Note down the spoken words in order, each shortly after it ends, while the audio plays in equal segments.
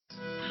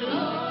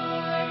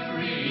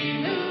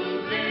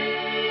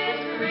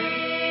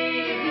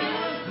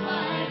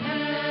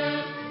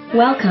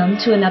Welcome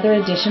to another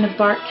edition of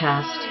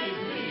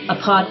Bartcast, a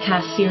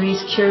podcast series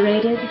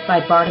curated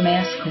by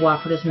Bartimaeus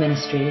Cooperative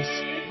Ministries.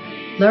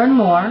 Learn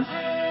more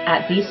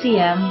at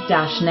bcm-net.org.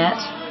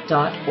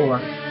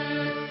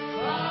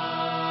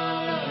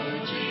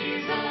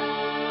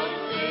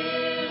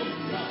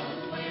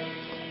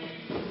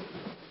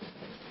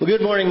 Well,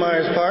 good morning,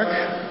 Myers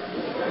Park.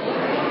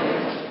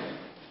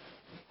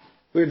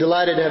 We're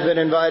delighted to have been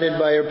invited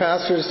by your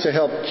pastors to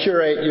help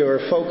curate your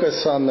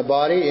focus on the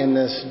body in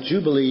this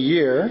Jubilee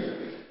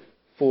year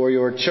for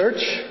your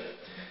church.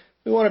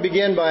 We want to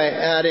begin by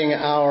adding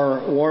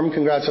our warm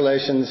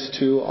congratulations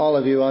to all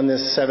of you on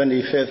this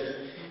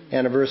 75th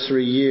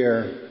anniversary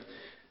year.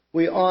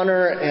 We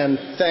honor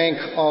and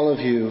thank all of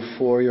you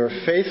for your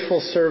faithful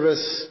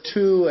service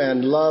to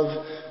and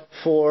love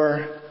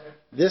for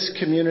this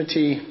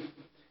community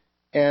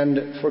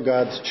and for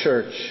God's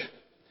church.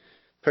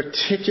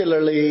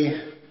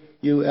 Particularly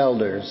you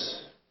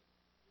elders.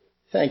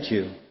 Thank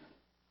you.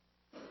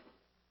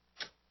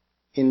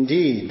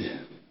 Indeed,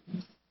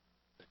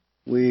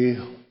 we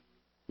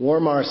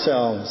warm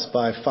ourselves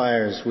by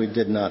fires we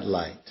did not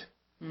light.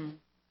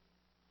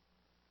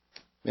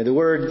 May the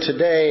word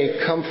today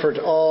comfort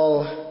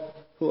all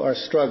who are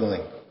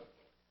struggling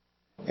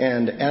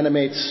and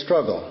animate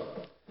struggle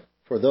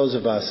for those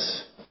of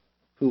us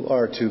who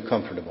are too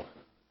comfortable.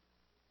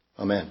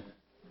 Amen.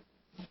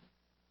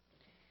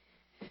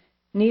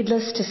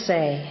 Needless to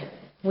say,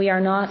 we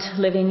are not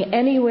living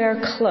anywhere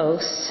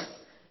close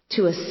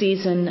to a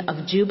season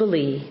of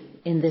Jubilee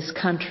in this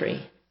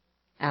country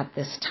at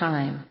this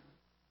time.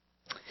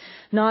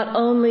 Not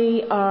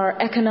only are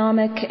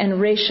economic and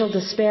racial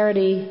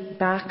disparity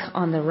back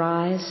on the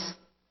rise,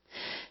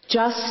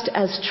 just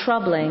as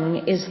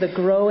troubling is the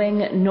growing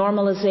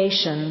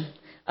normalization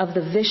of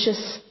the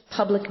vicious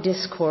public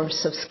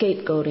discourse of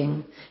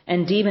scapegoating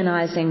and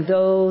demonizing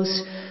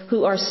those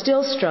who are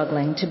still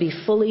struggling to be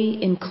fully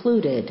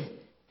included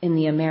in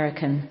the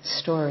American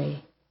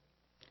story.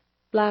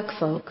 Black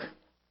folk,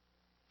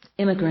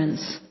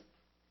 immigrants,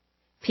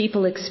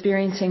 people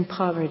experiencing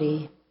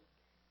poverty,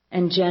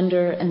 and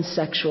gender and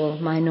sexual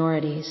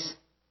minorities.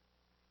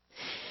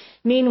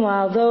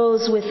 Meanwhile,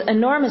 those with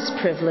enormous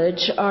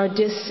privilege are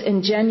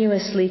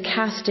disingenuously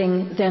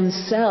casting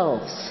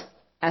themselves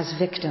as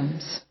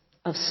victims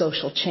of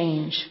social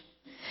change,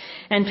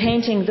 and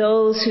painting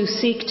those who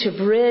seek to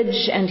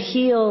bridge and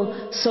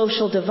heal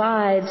social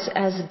divides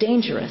as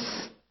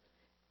dangerous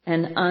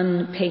and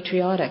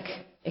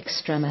unpatriotic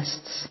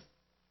extremists.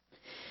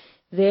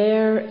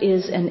 There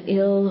is an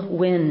ill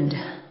wind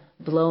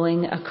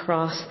blowing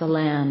across the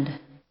land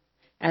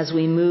as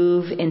we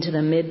move into the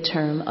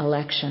midterm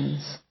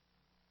elections.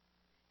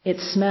 It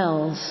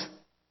smells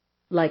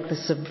like the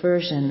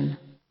subversion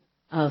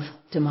of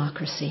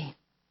democracy.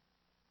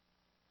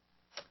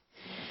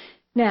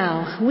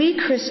 Now, we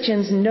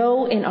Christians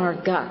know in our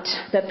gut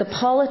that the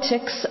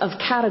politics of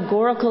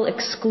categorical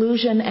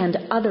exclusion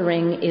and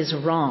othering is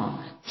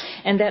wrong,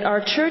 and that our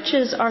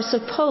churches are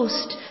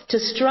supposed to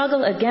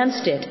struggle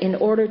against it in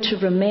order to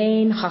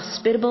remain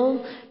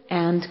hospitable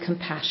and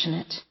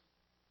compassionate.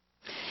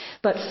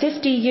 But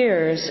 50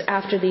 years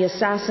after the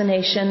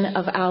assassination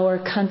of our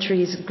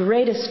country's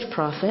greatest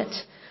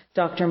prophet,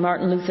 Dr.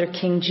 Martin Luther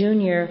King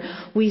Jr.,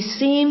 we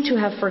seem to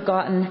have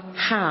forgotten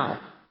how.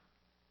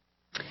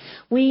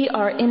 We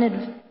are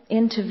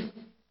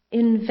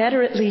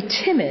inveterately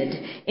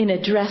timid in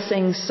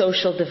addressing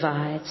social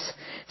divides,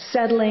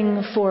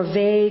 settling for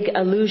vague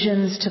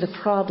allusions to the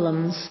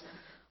problems,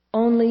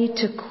 only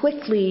to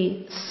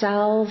quickly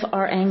salve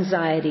our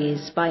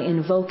anxieties by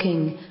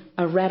invoking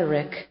a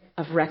rhetoric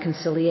of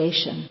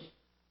reconciliation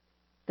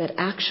that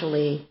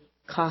actually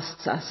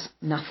costs us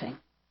nothing.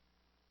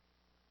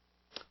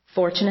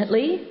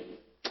 Fortunately,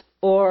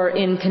 or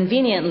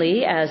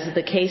inconveniently, as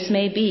the case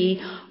may be,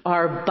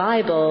 our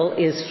Bible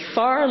is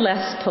far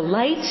less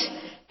polite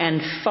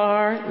and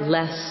far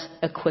less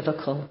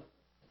equivocal.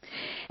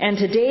 And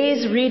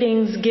today's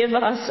readings give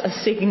us a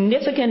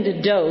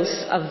significant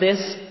dose of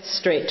this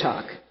straight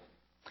talk.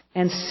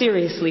 And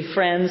seriously,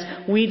 friends,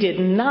 we did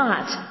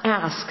not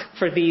ask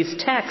for these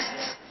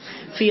texts.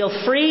 Feel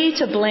free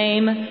to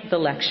blame the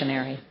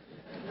lectionary.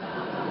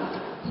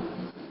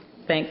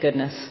 Thank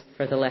goodness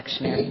for the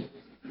lectionary.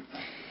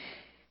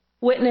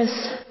 Witness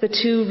the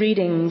two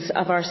readings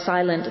of our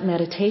silent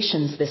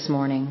meditations this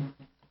morning.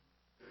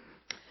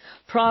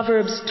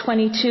 Proverbs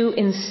 22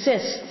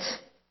 insists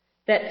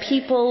that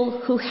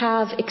people who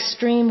have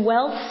extreme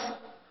wealth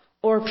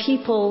or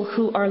people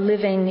who are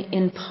living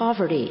in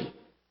poverty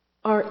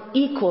are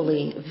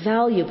equally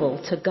valuable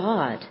to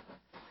God,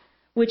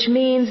 which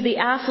means the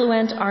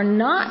affluent are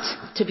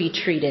not to be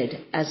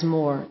treated as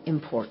more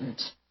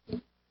important.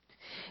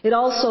 It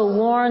also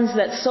warns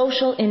that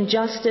social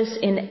injustice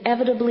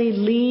inevitably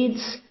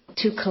leads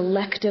to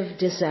collective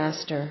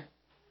disaster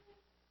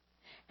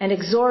and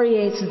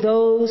excoriates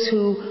those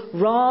who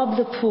rob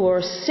the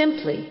poor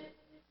simply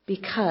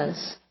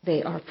because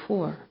they are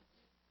poor,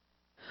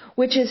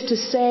 which is to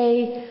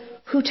say,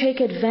 who take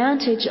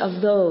advantage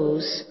of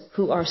those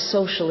who are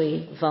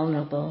socially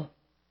vulnerable.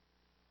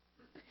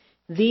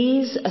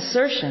 These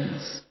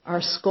assertions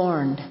are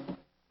scorned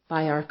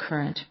by our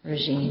current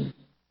regime.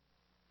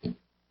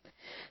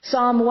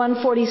 Psalm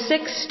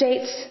 146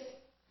 states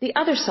the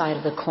other side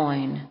of the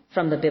coin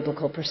from the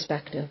biblical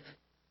perspective.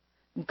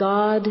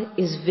 God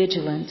is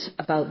vigilant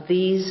about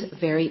these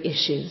very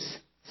issues,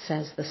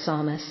 says the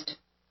psalmist.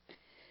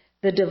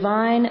 The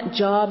divine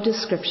job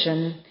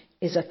description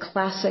is a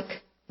classic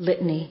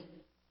litany.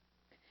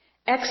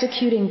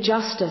 Executing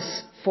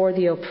justice for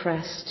the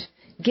oppressed,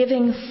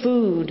 giving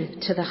food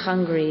to the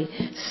hungry,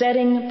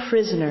 setting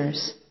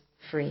prisoners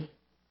free.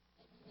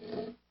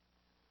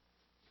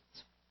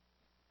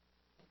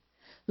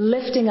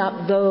 Lifting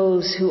up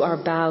those who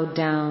are bowed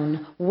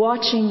down,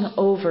 watching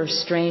over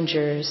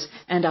strangers,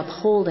 and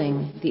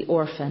upholding the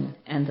orphan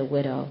and the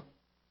widow.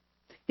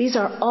 These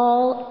are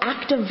all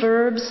active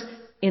verbs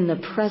in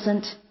the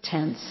present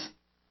tense.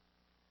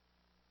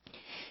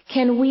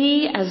 Can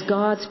we, as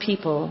God's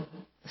people,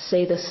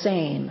 say the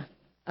same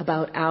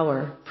about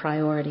our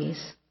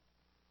priorities?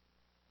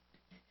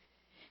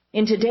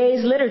 In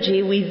today's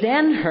liturgy, we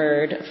then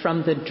heard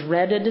from the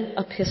dreaded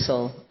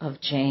epistle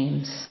of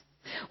James,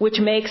 which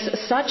makes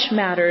such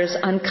matters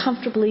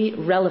uncomfortably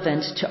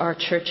relevant to our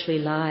churchly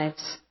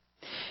lives.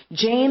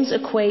 James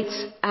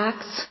equates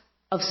acts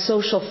of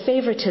social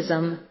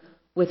favoritism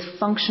with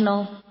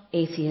functional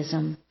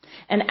atheism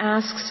and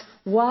asks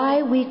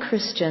why we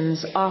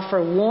Christians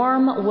offer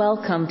warm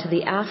welcome to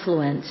the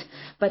affluent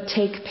but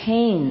take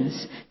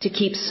pains to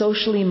keep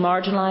socially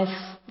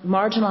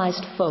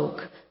marginalized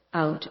folk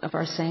out of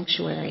our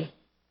sanctuary.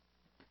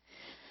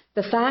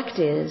 The fact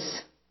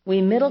is,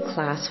 we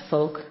middle-class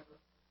folk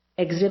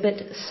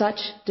exhibit such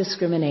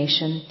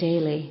discrimination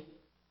daily,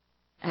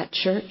 at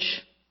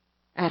church,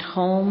 at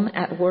home,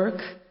 at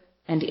work,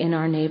 and in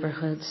our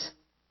neighborhoods.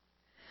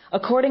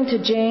 According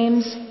to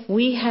James,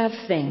 we have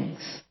things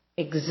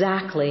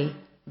exactly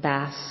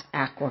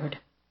bass-ackward.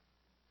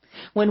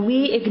 When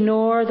we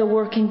ignore the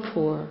working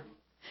poor,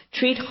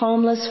 treat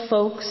homeless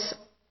folks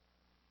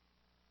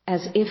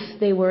as if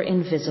they were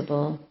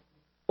invisible,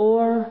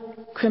 or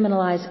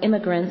criminalize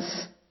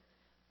immigrants,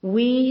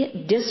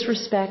 we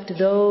disrespect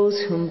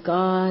those whom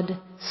God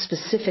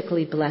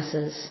specifically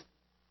blesses.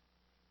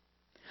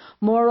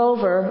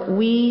 Moreover,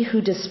 we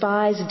who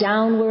despise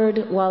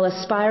downward while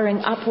aspiring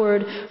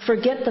upward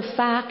forget the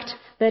fact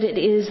that it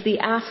is the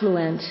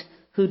affluent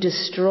who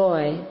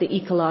destroy the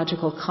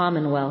ecological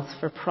commonwealth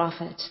for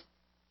profit,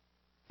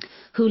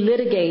 who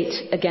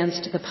litigate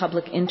against the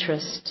public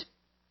interest,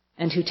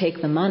 and who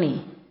take the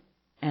money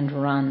and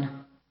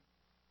run.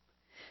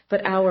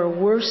 But our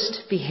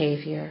worst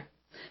behavior,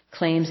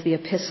 claims the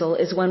epistle,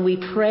 is when we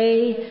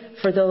pray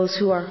for those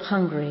who are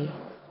hungry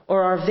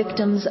or are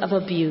victims of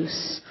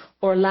abuse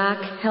or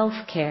lack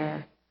health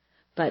care,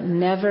 but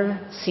never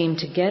seem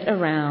to get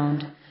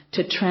around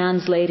to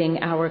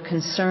translating our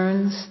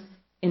concerns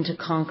into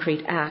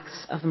concrete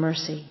acts of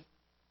mercy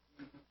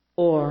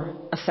or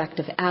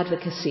effective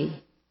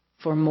advocacy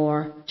for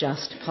more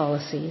just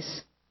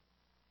policies.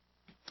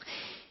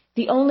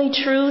 The only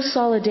true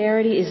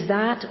solidarity is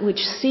that which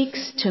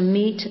seeks to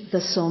meet the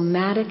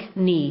somatic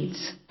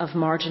needs of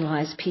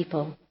marginalized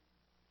people.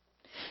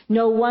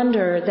 No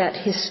wonder that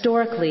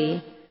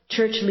historically,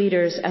 church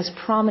leaders as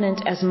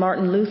prominent as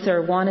Martin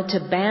Luther wanted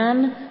to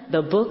ban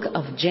the book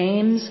of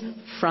James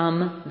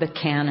from the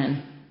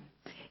canon.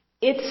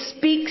 It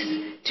speaks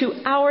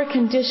to our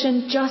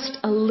condition just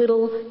a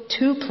little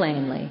too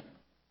plainly,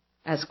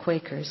 as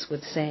Quakers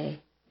would say.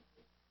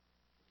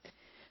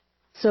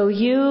 So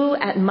you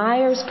at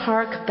Myers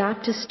Park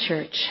Baptist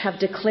Church have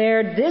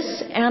declared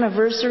this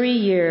anniversary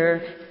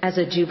year as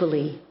a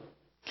jubilee.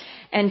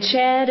 And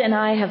Ched and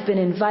I have been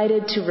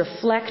invited to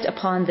reflect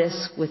upon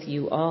this with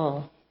you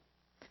all,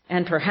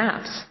 and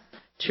perhaps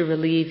to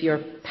relieve your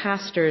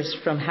pastors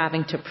from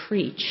having to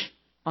preach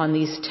on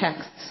these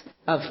texts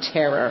of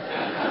terror.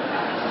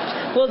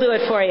 We'll do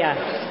it for you.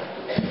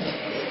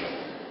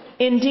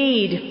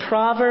 Indeed,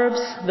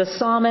 Proverbs, the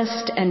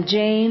Psalmist, and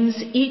James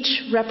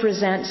each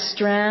represent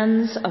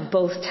strands of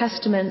both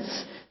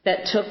testaments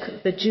that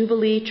took the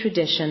Jubilee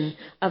tradition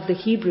of the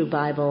Hebrew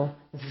Bible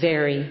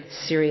very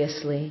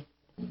seriously.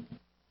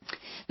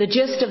 The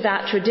gist of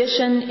that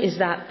tradition is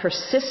that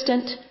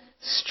persistent,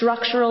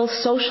 structural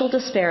social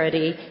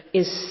disparity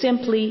is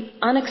simply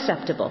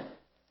unacceptable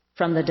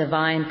from the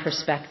divine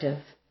perspective.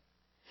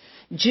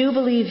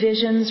 Jubilee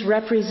visions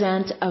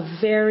represent a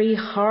very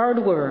hard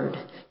word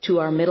to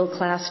our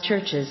middle-class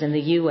churches in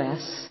the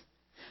U.S.,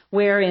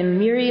 where in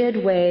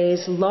myriad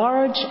ways,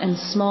 large and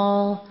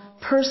small,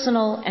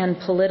 personal and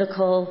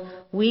political,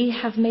 we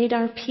have made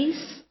our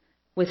peace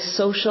with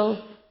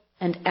social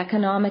and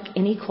economic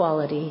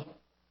inequality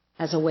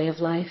as a way of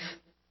life.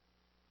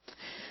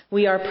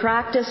 We are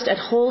practiced at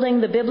holding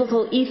the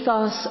biblical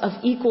ethos of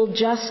equal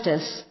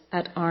justice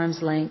at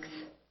arm's length.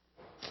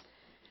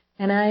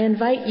 And I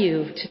invite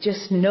you to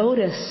just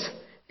notice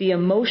the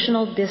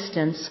emotional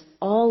distance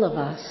all of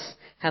us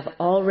have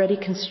already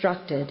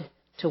constructed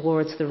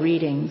towards the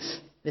readings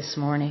this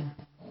morning.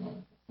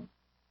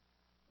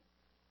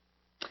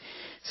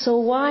 So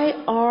why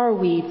are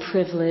we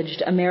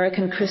privileged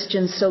American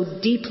Christians so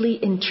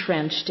deeply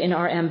entrenched in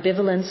our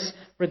ambivalence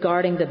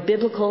regarding the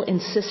biblical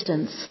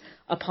insistence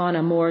upon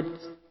a more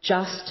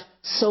just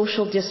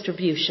social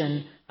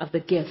distribution of the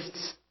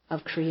gifts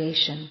of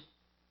creation?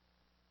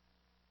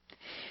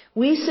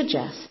 We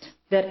suggest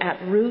that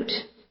at root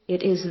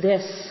it is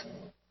this: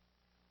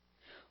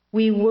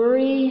 we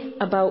worry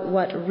about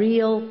what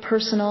real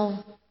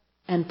personal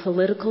and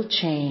political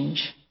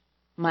change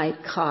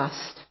might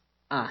cost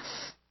us.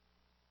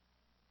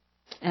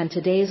 And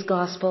today's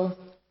gospel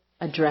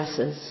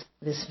addresses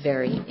this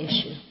very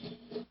issue.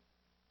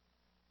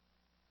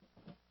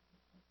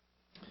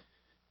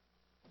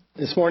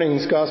 This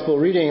morning's gospel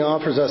reading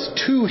offers us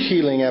two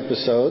healing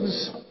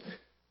episodes,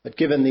 but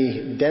given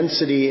the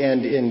density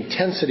and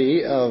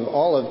intensity of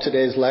all of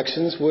today's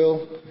lections,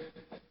 we'll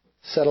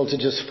settle to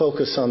just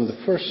focus on the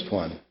first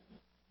one.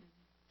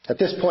 At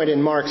this point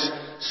in Mark's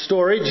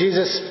story,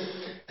 Jesus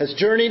has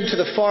journeyed to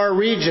the far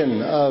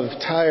region of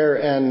Tyre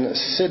and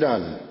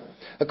Sidon,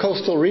 a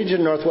coastal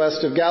region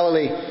northwest of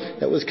Galilee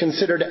that was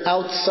considered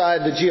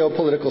outside the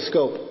geopolitical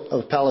scope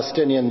of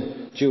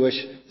Palestinian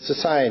Jewish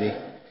society.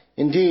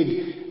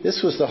 Indeed,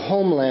 this was the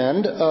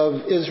homeland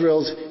of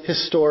Israel's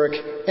historic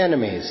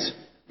enemies,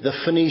 the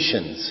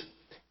Phoenicians,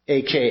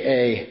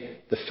 aka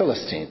the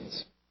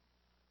Philistines.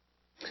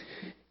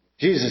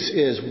 Jesus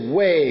is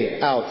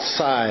way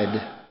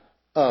outside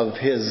of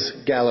his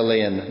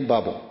Galilean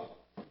bubble.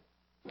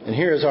 And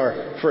here's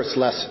our first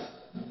lesson.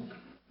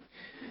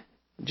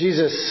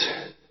 Jesus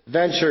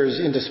ventures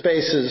into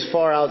spaces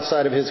far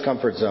outside of his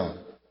comfort zone.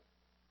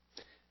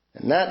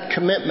 And that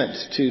commitment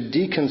to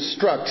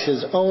deconstruct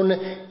his own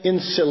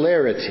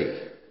insularity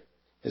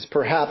is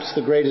perhaps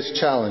the greatest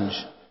challenge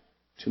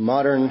to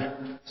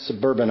modern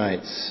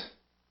suburbanites.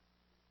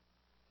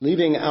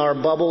 Leaving our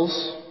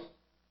bubbles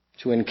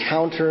to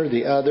encounter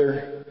the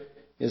other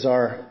is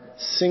our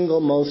single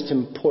most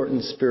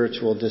important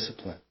spiritual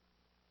discipline.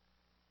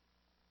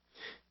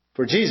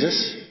 For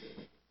Jesus,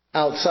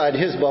 outside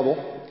his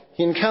bubble,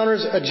 he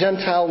encounters a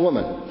Gentile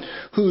woman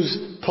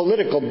whose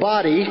political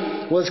body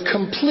was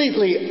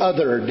completely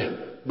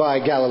othered by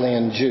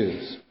Galilean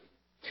Jews.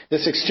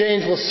 This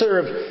exchange will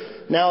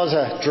serve now as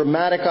a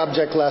dramatic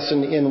object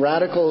lesson in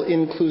radical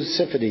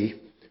inclusivity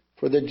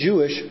for the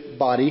Jewish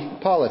body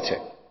politic.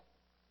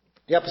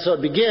 The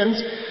episode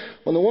begins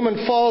when the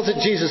woman falls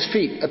at Jesus'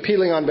 feet,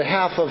 appealing on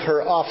behalf of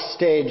her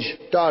offstage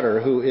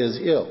daughter who is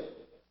ill.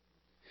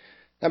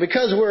 Now,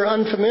 because we're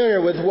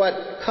unfamiliar with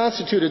what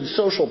constituted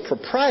social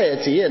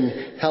propriety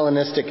in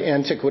Hellenistic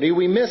antiquity,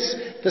 we miss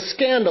the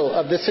scandal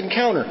of this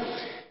encounter.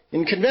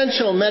 In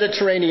conventional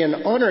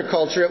Mediterranean honor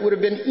culture, it would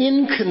have been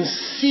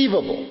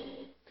inconceivable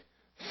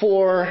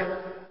for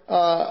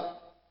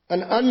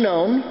an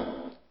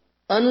unknown,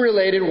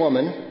 unrelated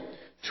woman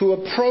to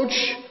approach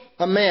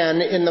a man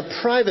in the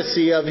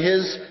privacy of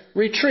his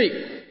retreat.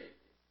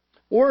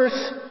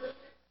 Worse,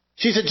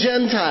 she's a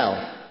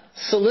Gentile,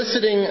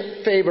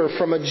 soliciting favor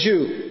from a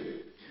Jew.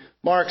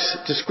 Mark's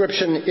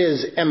description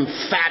is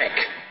emphatic.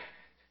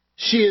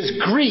 She is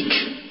Greek,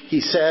 he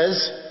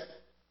says,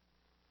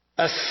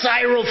 a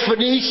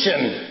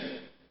Syrophoenician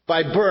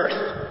by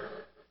birth.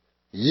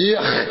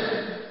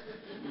 Yuck.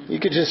 You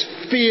could just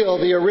feel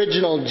the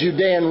original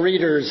Judean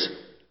readers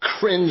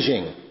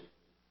cringing.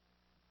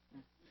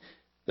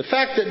 The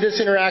fact that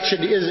this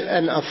interaction is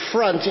an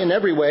affront in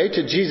every way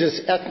to Jesus'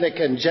 ethnic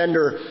and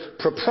gender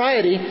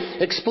propriety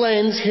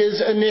explains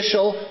his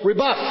initial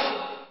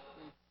rebuff,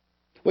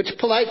 which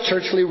polite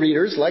churchly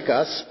readers like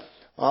us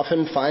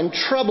often find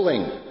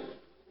troubling,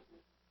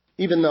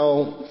 even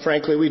though,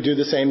 frankly, we do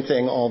the same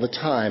thing all the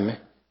time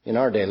in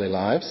our daily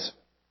lives.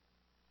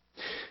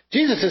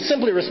 Jesus is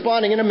simply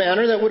responding in a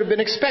manner that would have been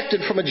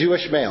expected from a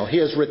Jewish male. He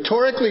is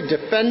rhetorically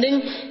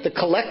defending the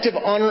collective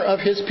honor of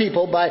his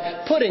people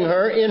by putting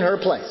her in her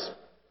place.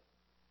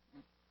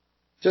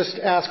 Just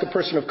ask a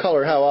person of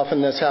color how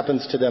often this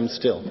happens to them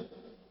still,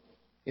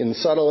 in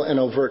subtle and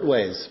overt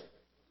ways,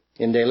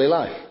 in daily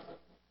life.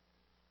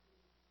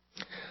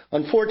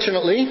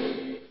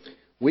 Unfortunately,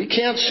 we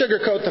can't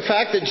sugarcoat the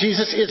fact that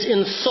Jesus is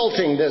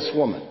insulting this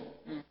woman.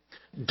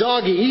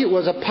 Doggy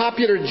was a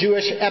popular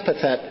Jewish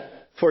epithet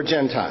for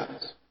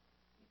Gentiles.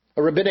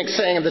 A rabbinic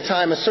saying of the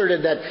time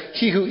asserted that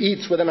he who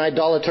eats with an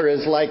idolater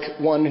is like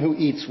one who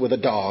eats with a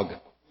dog.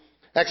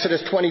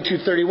 Exodus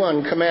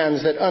 22:31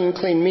 commands that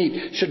unclean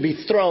meat should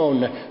be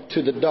thrown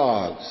to the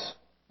dogs.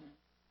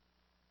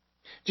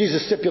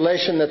 Jesus'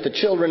 stipulation that the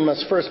children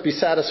must first be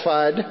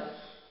satisfied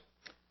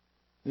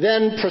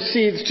then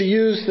proceeds to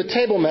use the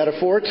table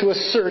metaphor to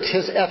assert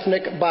his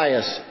ethnic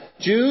bias.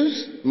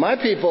 Jews, my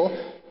people,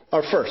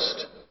 are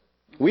first.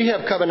 We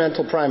have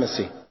covenantal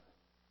primacy.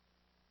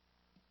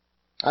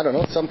 I don't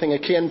know, something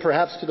akin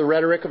perhaps to the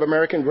rhetoric of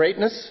American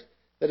greatness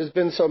that has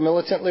been so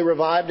militantly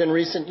revived in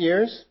recent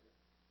years.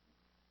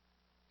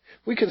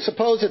 We can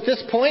suppose at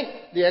this point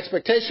the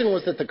expectation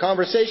was that the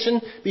conversation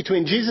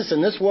between Jesus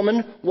and this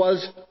woman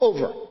was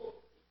over.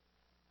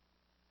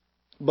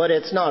 But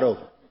it's not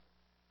over.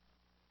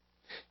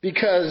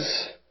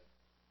 Because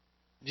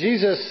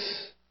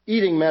Jesus'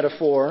 eating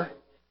metaphor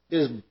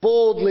is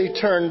boldly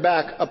turned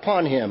back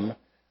upon him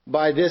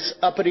by this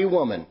uppity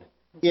woman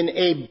in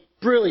a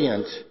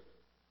brilliant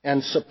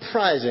and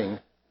surprising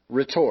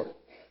retort.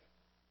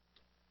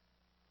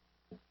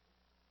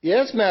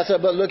 Yes, Massa,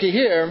 but looky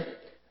here.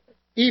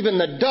 Even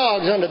the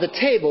dogs under the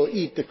table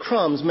eat the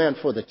crumbs meant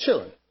for the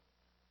children.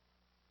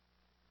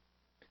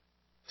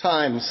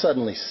 Time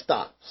suddenly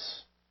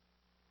stops.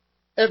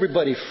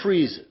 Everybody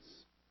freezes.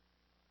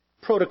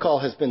 Protocol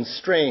has been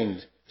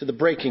strained to the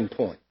breaking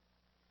point.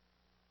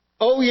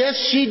 Oh,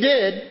 yes, she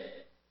did.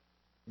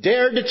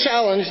 Dared to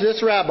challenge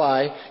this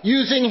rabbi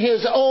using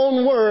his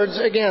own words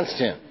against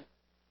him.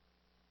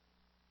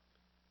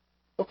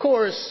 Of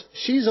course,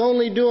 she's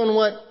only doing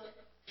what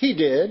he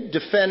did,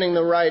 defending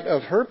the right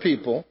of her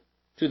people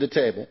to the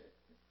table.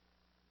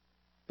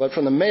 But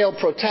from the male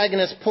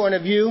protagonist's point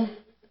of view,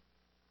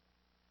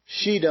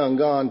 she done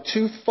gone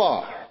too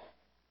far.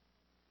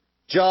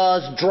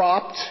 Jaws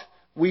dropped.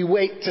 We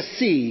wait to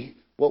see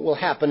what will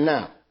happen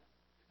now.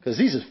 Because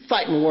these are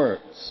fighting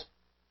words.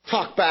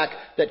 Talk back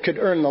that could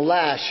earn the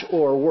lash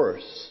or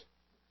worse.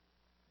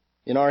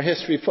 In our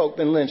history, folk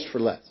been lynched for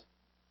less.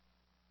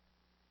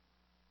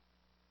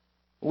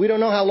 We don't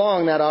know how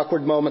long that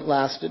awkward moment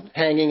lasted,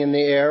 hanging in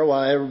the air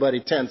while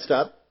everybody tensed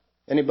up.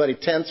 Anybody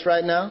tense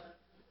right now?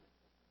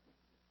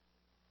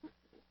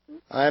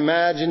 I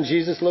imagine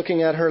Jesus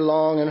looking at her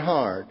long and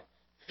hard,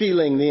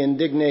 feeling the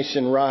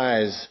indignation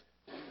rise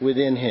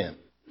within him,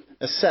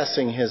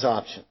 assessing his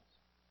options.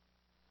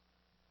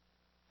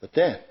 But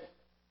then,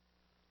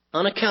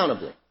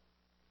 unaccountably,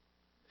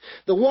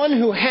 the one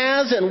who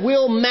has and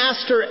will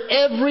master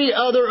every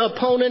other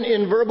opponent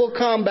in verbal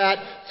combat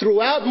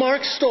throughout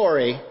Mark's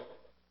story,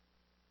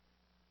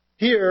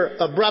 here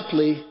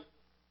abruptly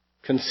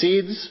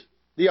concedes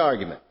the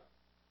argument.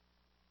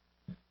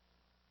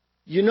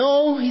 You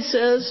know, he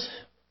says,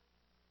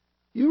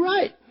 you're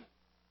right.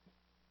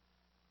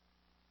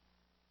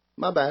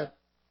 My bad.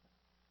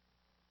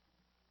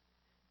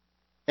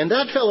 And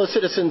that, fellow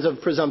citizens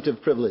of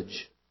presumptive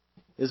privilege,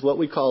 is what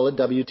we call a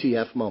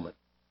WTF moment.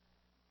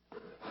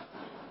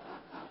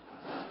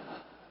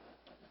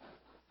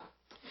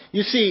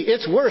 You see,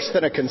 it's worse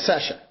than a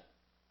concession.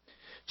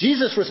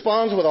 Jesus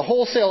responds with a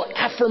wholesale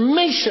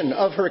affirmation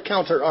of her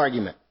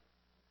counter-argument.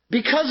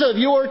 Because of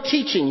your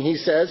teaching, he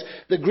says,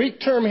 the Greek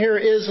term here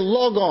is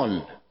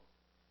logon.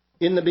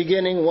 In the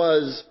beginning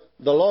was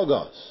the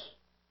Logos.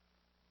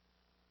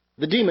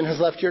 The demon has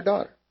left your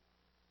daughter.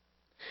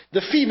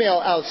 The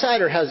female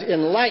outsider has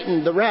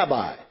enlightened the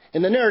rabbi.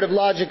 In the narrative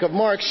logic of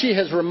Mark, she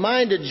has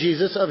reminded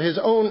Jesus of his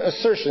own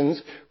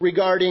assertions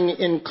regarding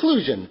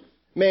inclusion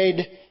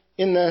made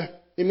in the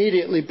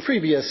immediately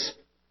previous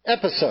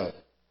episode.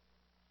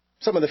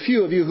 Some of the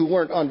few of you who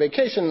weren't on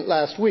vacation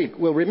last week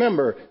will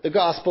remember the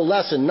gospel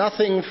lesson.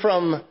 Nothing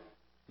from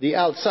the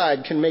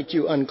outside can make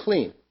you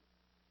unclean.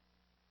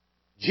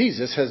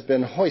 Jesus has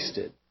been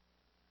hoisted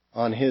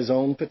on his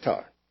own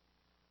petard.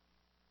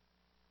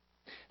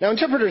 Now,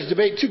 interpreters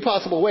debate two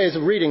possible ways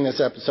of reading this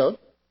episode.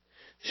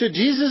 Should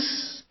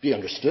Jesus be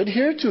understood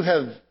here to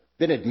have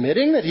been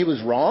admitting that he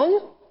was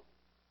wrong?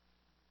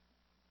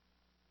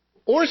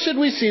 Or should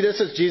we see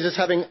this as Jesus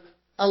having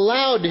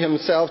allowed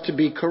himself to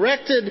be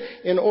corrected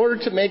in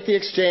order to make the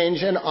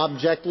exchange an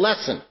object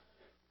lesson?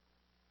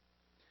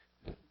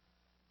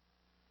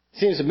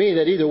 Seems to me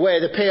that either way,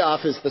 the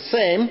payoff is the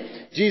same.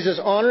 Jesus'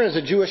 honor as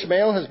a Jewish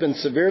male has been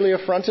severely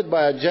affronted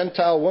by a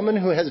Gentile woman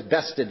who has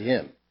bested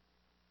him.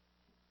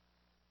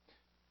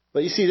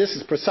 But you see, this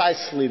is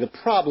precisely the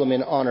problem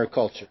in honor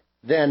culture,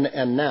 then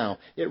and now.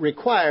 It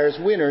requires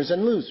winners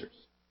and losers.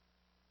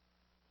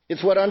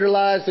 It's what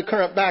underlies the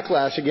current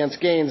backlash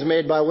against gains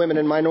made by women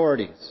and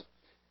minorities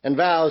and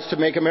vows to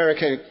make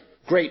America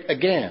great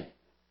again.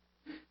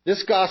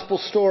 This gospel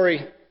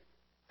story,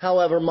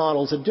 however,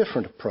 models a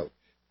different approach.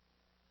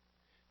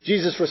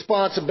 Jesus'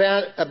 response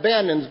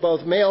abandons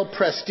both male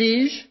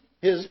prestige,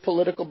 his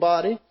political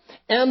body,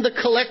 and the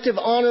collective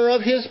honor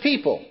of his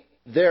people,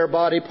 their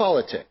body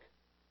politic.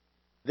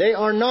 They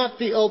are not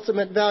the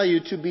ultimate value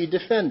to be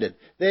defended.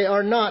 They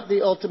are not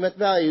the ultimate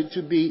value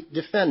to be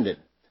defended.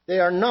 They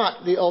are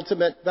not the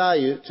ultimate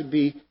value to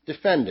be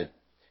defended.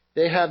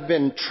 They have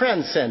been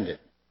transcended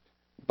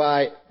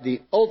by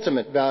the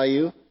ultimate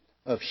value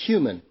of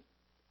human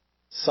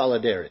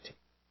solidarity.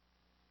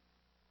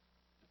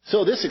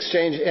 So this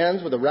exchange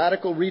ends with a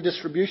radical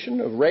redistribution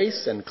of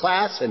race and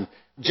class and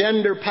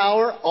gender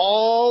power,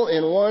 all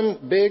in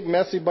one big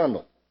messy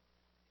bundle.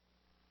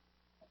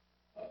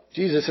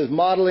 Jesus is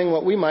modeling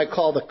what we might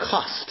call the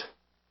cost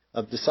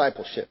of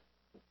discipleship,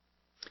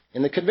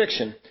 in the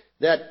conviction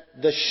that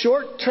the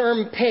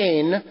short-term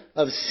pain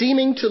of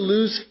seeming to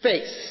lose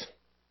face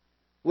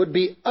would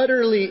be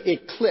utterly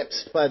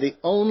eclipsed by the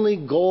only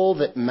goal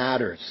that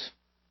matters,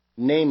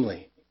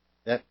 namely,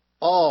 that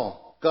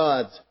all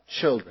God's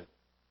children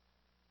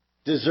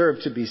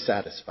deserve to be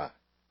satisfied.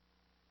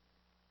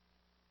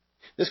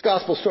 This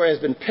gospel story has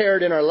been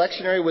paired in our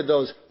lectionary with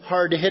those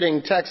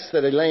hard-hitting texts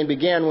that Elaine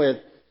began with,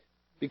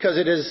 because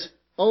it is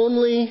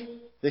only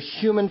the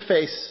human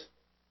face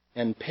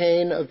and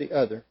pain of the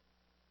other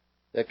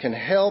that can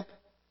help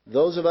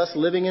those of us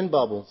living in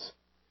bubbles,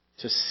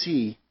 to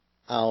see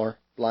our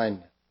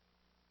blindness.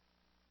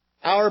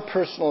 Our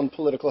personal and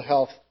political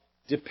health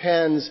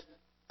depends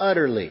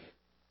utterly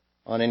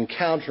on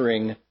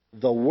encountering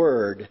the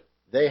word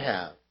they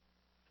have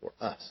for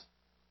us.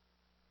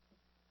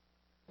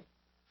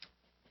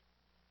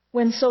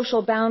 When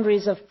social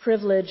boundaries of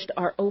privilege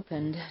are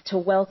opened to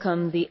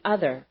welcome the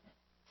other,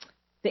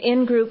 the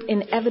in-group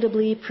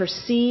inevitably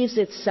perceives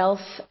itself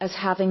as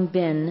having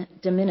been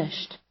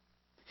diminished.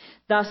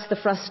 Thus, the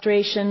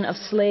frustration of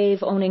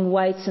slave-owning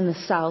whites in the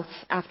South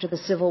after the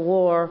Civil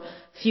War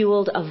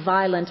fueled a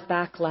violent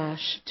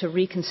backlash to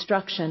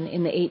Reconstruction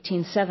in the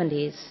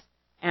 1870s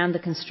and the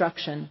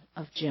construction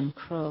of Jim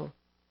Crow.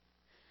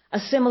 A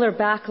similar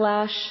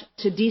backlash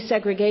to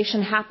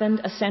desegregation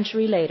happened a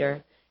century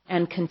later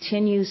and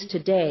continues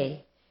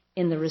today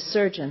in the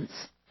resurgence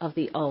of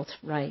the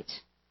alt-right.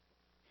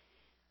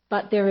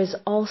 But there is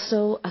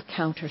also a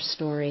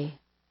counter-story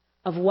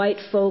of white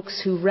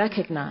folks who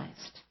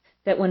recognized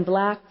that when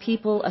black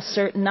people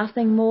assert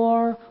nothing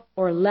more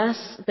or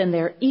less than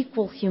their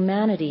equal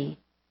humanity,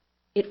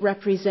 it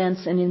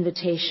represents an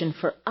invitation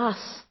for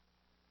us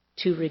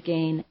to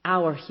regain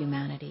our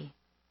humanity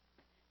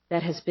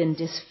that has been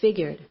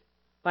disfigured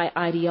by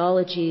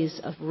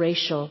ideologies of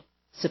racial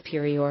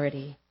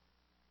superiority.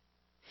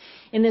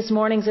 In this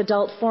morning's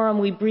adult forum,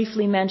 we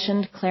briefly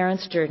mentioned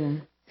Clarence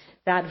Jordan,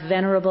 that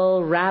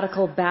venerable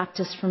radical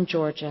Baptist from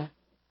Georgia.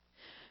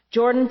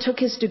 Jordan took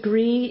his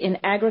degree in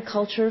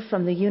agriculture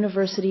from the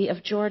University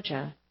of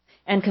Georgia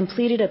and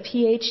completed a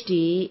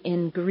PhD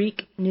in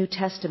Greek New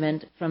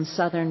Testament from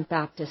Southern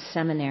Baptist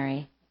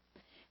Seminary.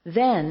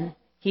 Then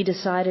he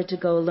decided to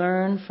go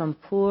learn from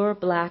poor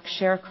black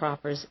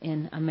sharecroppers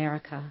in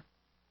Americas,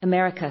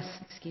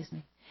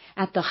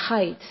 at the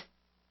height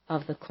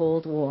of the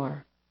Cold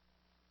War.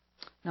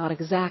 Not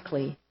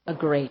exactly a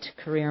great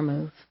career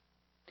move.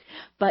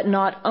 But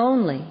not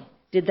only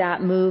did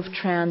that move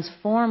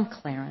transform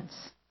Clarence,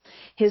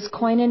 his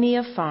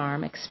Koinonia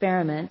Farm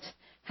experiment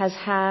has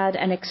had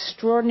an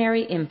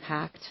extraordinary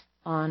impact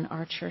on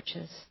our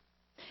churches.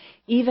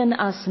 Even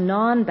us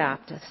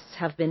non-Baptists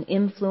have been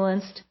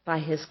influenced by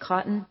his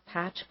cotton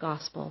patch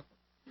gospel,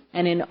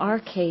 and in our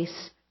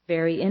case,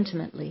 very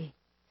intimately.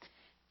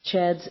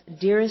 Ched's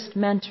dearest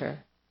mentor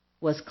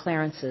was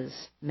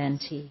Clarence's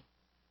mentee.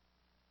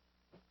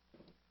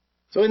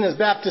 So in this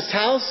Baptist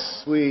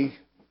house, we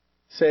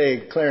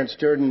say Clarence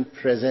Jordan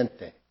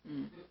presente.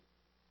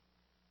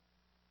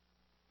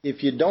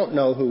 If you don't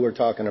know who we're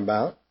talking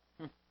about,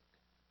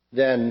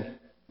 then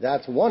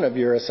that's one of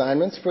your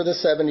assignments for the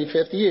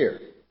 75th year.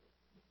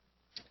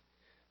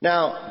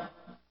 Now,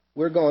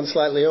 we're going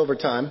slightly over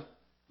time,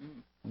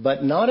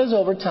 but not as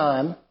over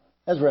time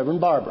as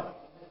Reverend Barbara.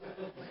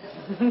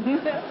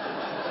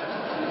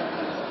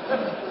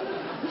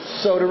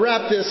 So to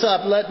wrap this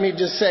up, let me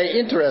just say,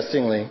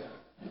 interestingly,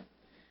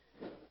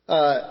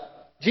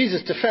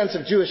 Jesus' defense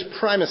of Jewish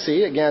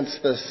primacy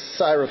against the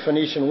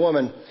Syrophoenician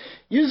woman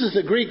uses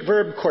the Greek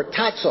verb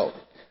kortazo.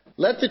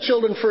 Let the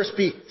children first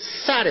be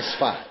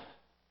satisfied.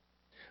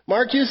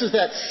 Mark uses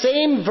that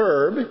same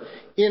verb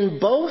in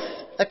both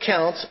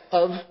accounts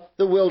of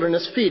the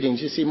wilderness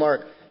feedings. You see,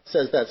 Mark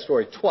says that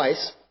story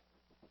twice,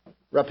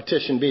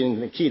 repetition being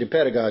the key to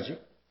pedagogy.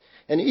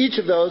 And each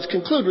of those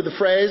conclude with the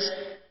phrase,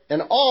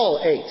 and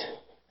all ate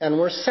and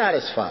were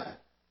satisfied.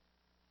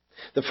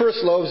 The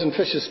first loaves and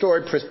fishes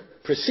story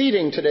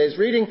preceding today's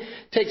reading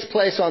takes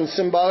place on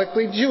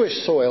symbolically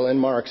Jewish soil in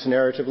Mark's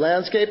narrative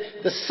landscape.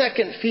 The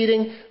second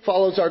feeding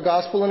follows our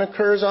gospel and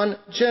occurs on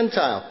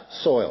Gentile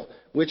soil,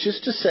 which is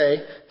to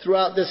say,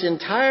 throughout this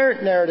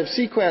entire narrative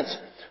sequence,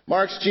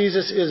 Mark's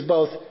Jesus is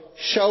both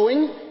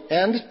showing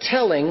and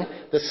telling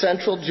the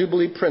central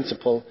Jubilee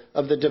principle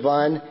of the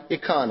divine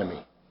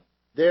economy.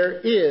 There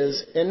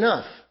is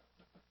enough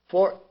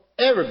for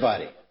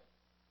everybody.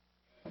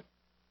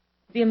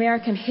 The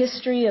American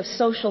history of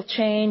social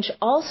change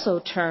also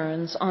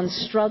turns on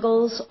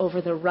struggles over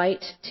the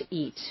right to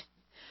eat.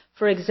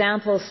 For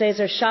example,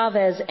 Cesar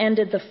Chavez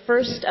ended the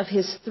first of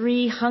his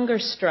 3 hunger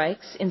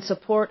strikes in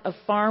support of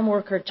farm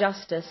worker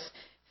justice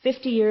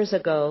 50 years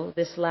ago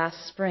this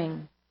last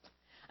spring.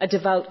 A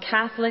devout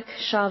Catholic,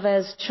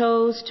 Chavez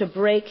chose to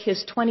break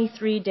his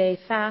 23-day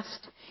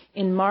fast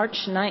in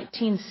March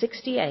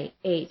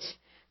 1968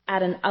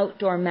 at an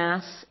outdoor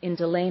mass in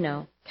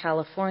Delano,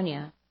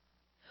 California.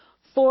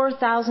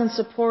 4,000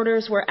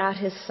 supporters were at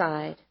his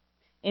side,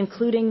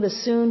 including the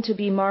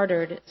soon-to-be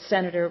martyred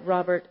Senator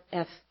Robert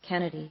F.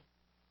 Kennedy.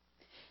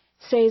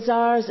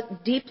 Cesar's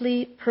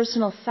deeply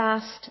personal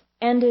fast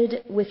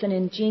ended with an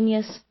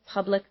ingenious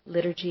public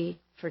liturgy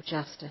for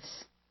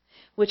justice,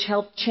 which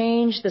helped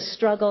change the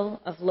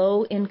struggle of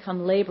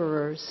low-income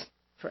laborers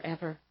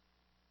forever.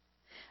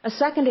 A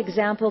second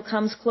example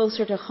comes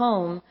closer to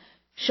home,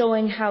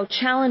 showing how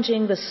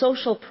challenging the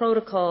social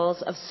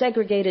protocols of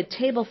segregated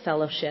table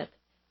fellowship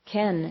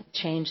can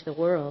change the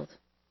world.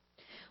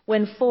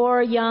 When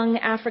 4 young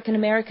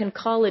African-American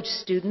college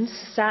students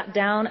sat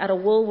down at a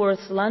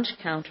Woolworth's lunch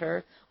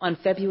counter on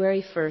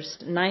February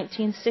 1st,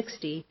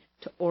 1960,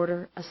 to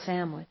order a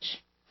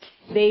sandwich.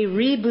 They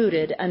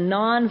rebooted a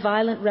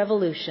nonviolent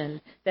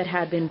revolution that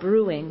had been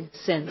brewing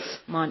since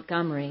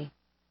Montgomery.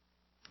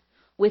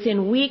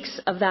 Within weeks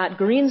of that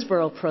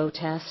Greensboro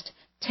protest,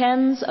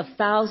 tens of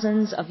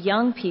thousands of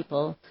young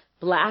people,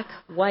 black,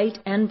 white,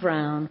 and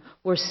brown,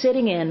 were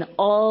sitting in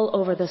all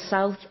over the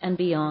South and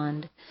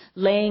beyond,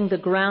 laying the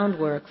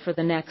groundwork for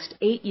the next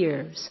 8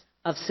 years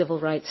of civil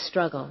rights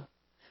struggle,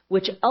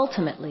 which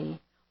ultimately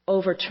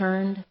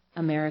overturned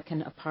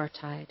American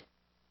apartheid.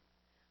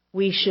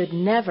 We should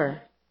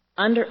never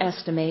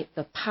underestimate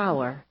the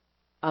power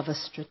of a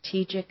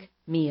strategic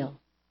meal,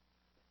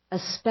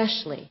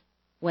 especially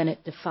when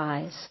it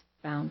defies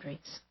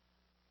boundaries.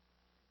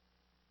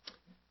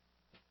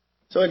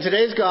 So in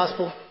today's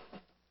gospel,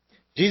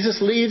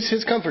 Jesus leaves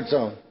his comfort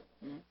zone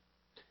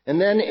and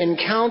then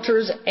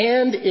encounters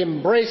and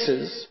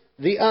embraces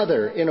the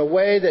other in a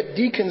way that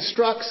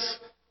deconstructs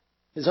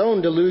his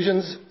own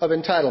delusions of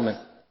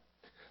entitlement,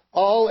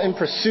 all in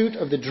pursuit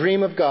of the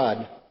dream of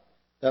God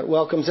that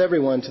welcomes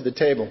everyone to the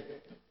table.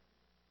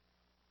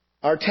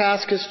 Our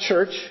task as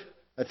church,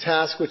 a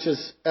task which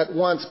is at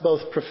once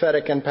both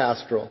prophetic and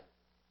pastoral,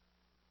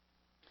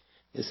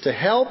 is to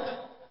help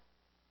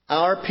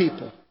our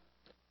people,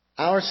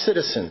 our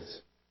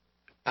citizens,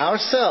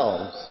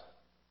 ourselves,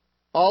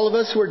 all of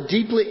us who are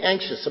deeply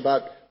anxious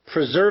about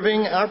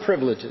preserving our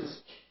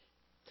privileges,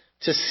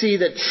 to see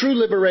that true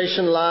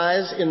liberation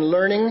lies in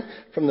learning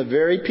from the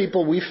very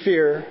people we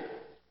fear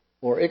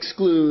or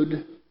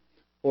exclude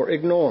or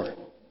ignore.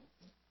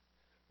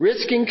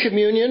 Risking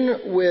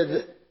communion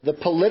with the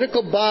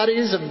political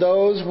bodies of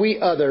those we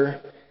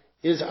other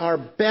is our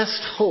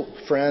best hope,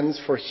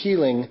 friends, for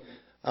healing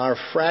our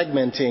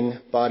fragmenting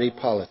body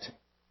politic.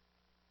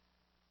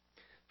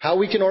 How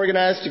we can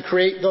organize to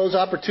create those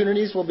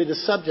opportunities will be the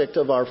subject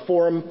of our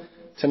forum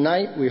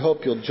tonight. We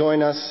hope you'll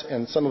join us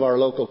and some of our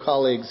local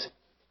colleagues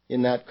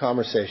in that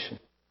conversation.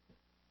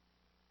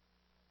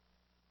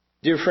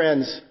 Dear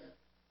friends,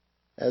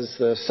 as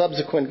the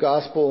subsequent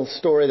gospel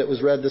story that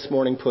was read this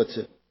morning puts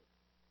it,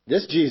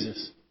 this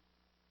Jesus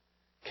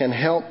can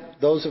help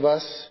those of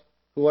us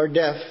who are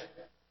deaf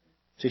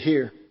to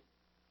hear,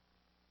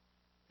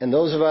 and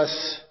those of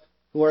us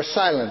who are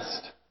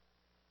silenced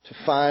to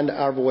find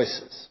our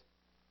voices,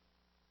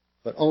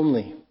 but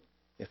only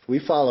if we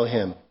follow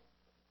him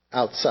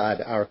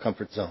outside our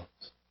comfort zones.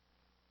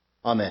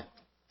 Amen.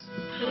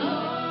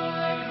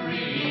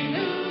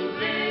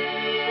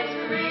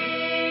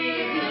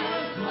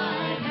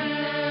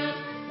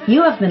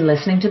 You have been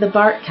listening to the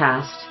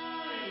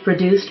Bartcast,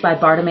 produced by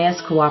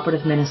Bartimaeus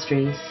Cooperative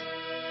Ministries.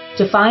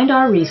 To find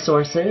our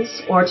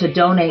resources or to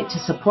donate to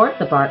support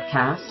the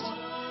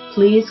Bartcast,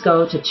 please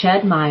go to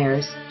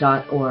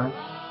chedmyers.org.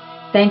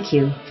 Thank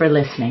you for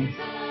listening.